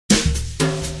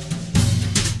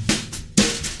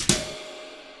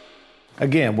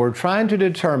Again, we're trying to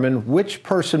determine which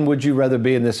person would you rather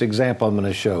be in this example I'm going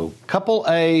to show, couple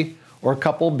A or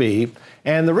couple B.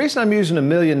 And the reason I'm using $1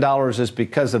 million is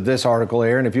because of this article,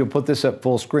 Aaron. If you'll put this up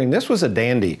full screen, this was a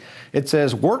dandy. It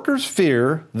says, workers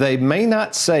fear they may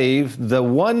not save the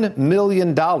 $1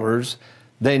 million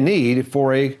they need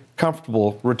for a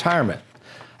comfortable retirement.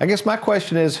 I guess my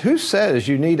question is, who says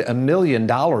you need $1 million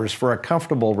for a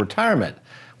comfortable retirement?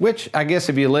 Which I guess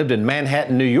if you lived in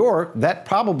Manhattan, New York, that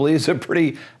probably is a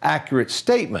pretty accurate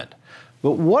statement.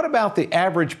 But what about the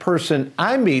average person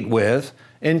I meet with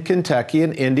in Kentucky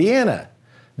and Indiana?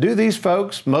 Do these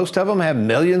folks, most of them, have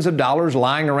millions of dollars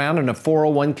lying around in a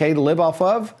 401k to live off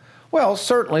of? Well,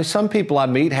 certainly some people I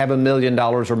meet have $1 million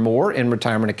or more in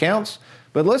retirement accounts.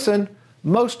 But listen,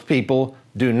 most people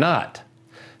do not.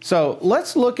 So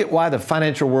let's look at why the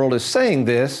financial world is saying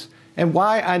this and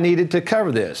why I needed to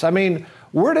cover this. I mean,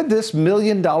 where did this $1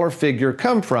 million figure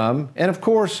come from? And of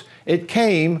course, it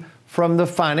came from the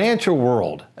financial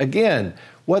world. Again,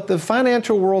 what the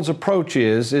financial world's approach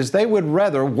is they would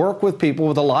rather work with people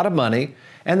with a lot of money,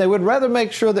 and they would rather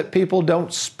make sure that people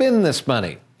don't spend this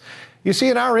money. You see,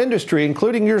 in our industry,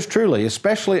 including yours truly,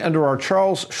 especially under our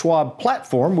Charles Schwab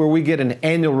platform, where we get an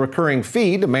annual recurring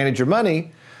fee to manage your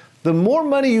money, the more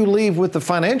money you leave with the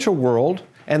financial world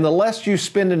and the less you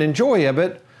spend and enjoy of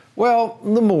it, well,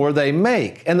 the more they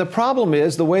make. And the problem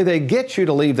is the way they get you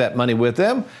to leave that money with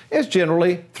them is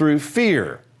generally through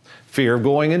fear. Fear of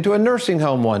going into a nursing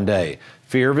home one day,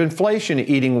 fear of inflation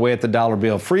eating away at the dollar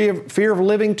bill, fear of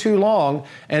living too long,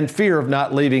 and fear of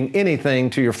not leaving anything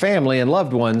to your family and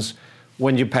loved ones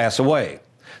when you pass away.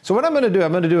 So what I'm going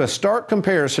to do a stark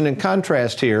comparison and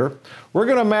contrast here. We're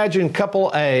going to imagine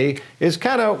couple A is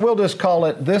kind of, we'll just call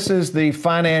it, this is the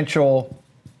financial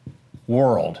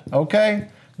world, okay?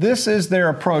 This is their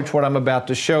approach, what I'm about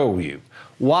to show you.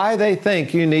 Why they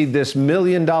think you need this $1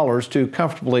 million to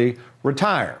comfortably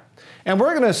retire. And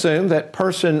we're going to assume that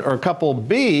person or couple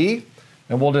B,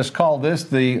 and we'll just call this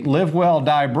the live well,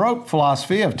 die broke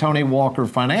philosophy of Tony Walker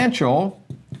Financial.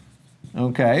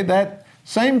 Okay, that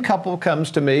same couple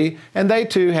comes to me and they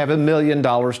too have $1 million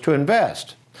to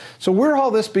invest. So where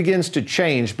all this begins to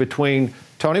change between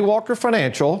Tony Walker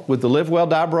Financial with the live well,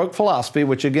 die broke philosophy,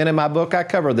 which again in my book I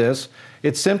cover this,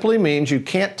 it simply means you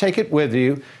can't take it with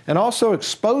you, and also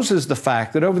exposes the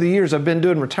fact that over the years I've been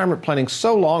doing retirement planning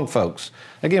so long, folks.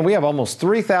 Again, we have almost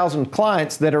 3,000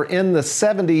 clients that are in the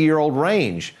 70-year-old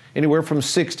range, anywhere from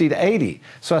 60 to 80.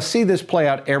 So I see this play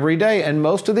out every day, and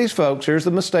most of these folks, here's the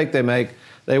mistake they make,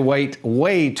 they wait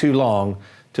way too long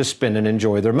to spend and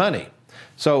enjoy their money.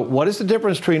 So what is the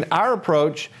difference between our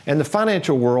approach and the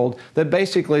financial world that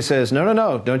basically says, no, no,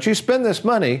 no, don't you spend this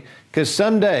money because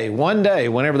someday, one day,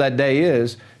 whenever that day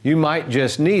is, you might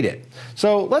just need it.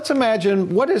 So let's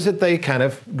imagine, what is it they kind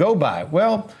of go by?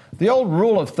 Well, the old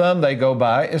rule of thumb they go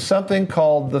by is something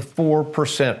called the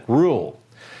 4% rule.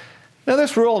 Now,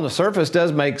 this rule on the surface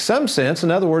does make some sense.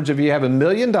 In other words, if you have $1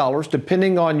 million,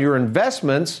 depending on your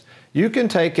investments, you can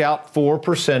take out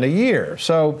 4% a year.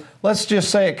 So let's just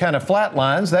say it kind of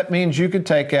flatlines. That means you could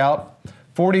take out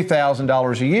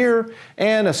 $40,000 a year,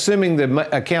 and assuming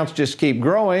the accounts just keep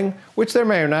growing, which there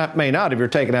may not if you're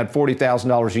taking out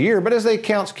 $40,000 a year, but as the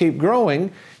accounts keep growing,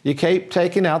 you keep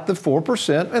taking out the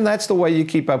 4%, and that's the way you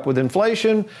keep up with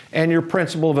inflation, and your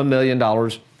principal of $1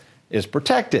 million is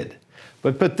protected.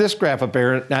 But put this graph up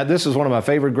there. Now, this is one of my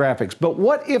favorite graphics. But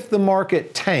what if the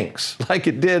market tanks like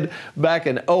it did back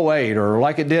in 08 or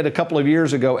like it did a couple of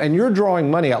years ago, and you're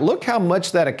drawing money out? Look how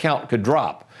much that account could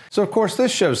drop. So, of course,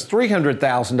 this shows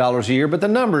 $300,000 a year, but the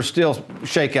numbers still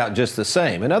shake out just the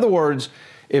same. In other words,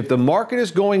 if the market is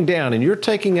going down and you're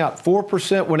taking out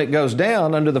 4% when it goes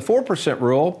down under the 4%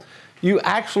 rule, you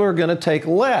actually are going to take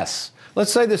less.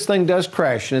 Let's say this thing does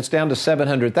crash and it's down to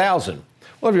 $700,000.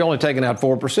 Well, if you're only taking out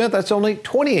 4%, that's only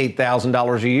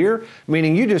 $28,000 a year,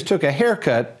 meaning you just took a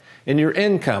haircut in your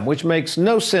income, which makes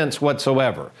no sense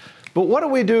whatsoever. But what do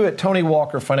we do at Tony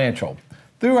Walker Financial?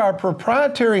 Through our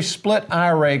proprietary split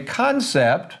IRA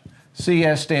concept,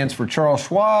 CS stands for Charles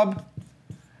Schwab,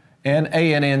 and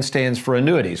ANN stands for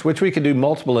annuities, which we can do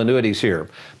multiple annuities here.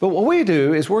 But what we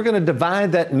do is we're going to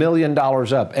divide that $1 million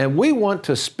up, and we want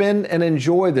to spend and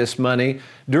enjoy this money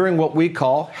during what we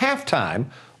call halftime,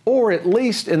 or at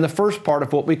least in the first part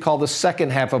of what we call the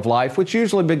second half of life, which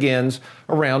usually begins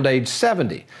around age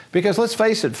 70. Because let's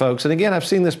face it, folks, and again, I've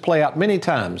seen this play out many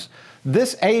times,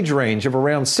 this age range of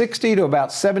around 60 to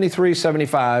about 73,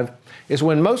 75 is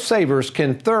when most savers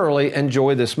can thoroughly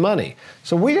enjoy this money.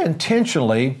 So we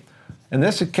intentionally, in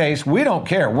this case, we don't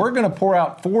care. We're going to pour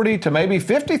out 40 to maybe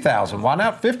 50,000. Why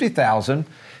not 50,000?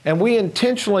 And we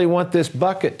intentionally want this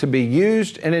bucket to be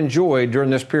used and enjoyed during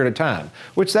this period of time,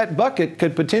 which that bucket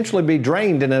could potentially be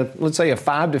drained in let's say a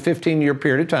 5 to 15 year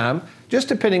period of time, just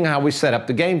depending on how we set up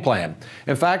the game plan.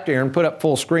 In fact, Aaron, put up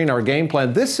full screen our game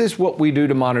plan. This is what we do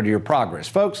to monitor your progress.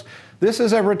 Folks, this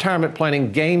is a retirement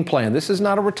planning game plan. This is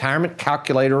not a retirement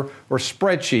calculator or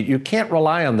spreadsheet. You can't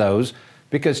rely on those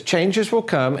because changes will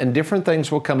come and different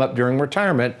things will come up during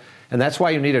retirement. And that's why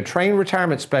you need a trained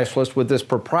retirement specialist with this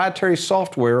proprietary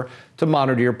software to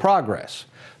monitor your progress.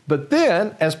 But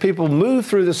then, as people move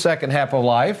through the second half of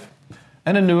life,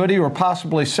 an annuity or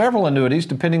possibly several annuities,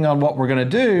 depending on what we're going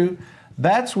to do,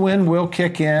 that's when we'll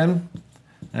kick in,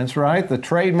 that's right, the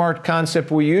trademark concept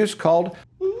we use called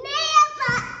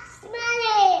mailbox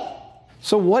money.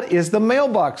 So what is the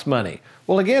mailbox money?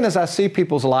 Well, again, as I see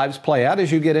people's lives play out,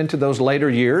 as you get into those later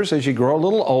years, as you grow a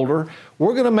little older,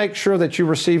 we're going to make sure that you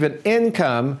receive an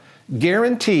income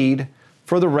guaranteed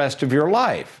for the rest of your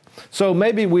life. So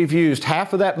maybe we've used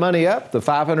half of that money up. The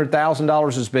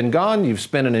 $500,000 has been gone. You've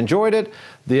spent and enjoyed it.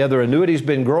 The other annuity's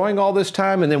been growing all this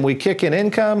time, and then we kick in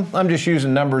income. I'm just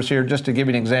using numbers here just to give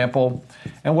you an example.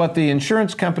 And what the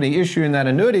insurance company issuing that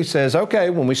annuity says, okay,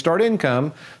 when we start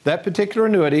income, that particular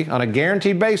annuity on a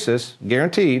guaranteed basis,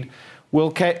 guaranteed,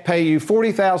 will pay you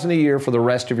 $40,000 a year for the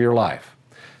rest of your life.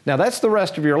 Now, that's the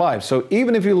rest of your life. So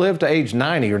even if you live to age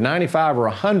 90 or 95 or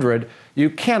 100, you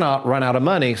cannot run out of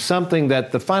money, something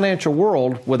that the financial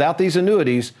world, without these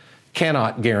annuities,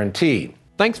 cannot guarantee.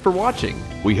 Thanks for watching.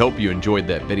 We hope you enjoyed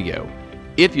that video.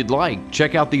 If you'd like,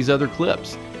 check out these other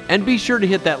clips. And be sure to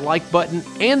hit that like button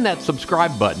and that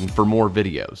subscribe button for more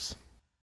videos.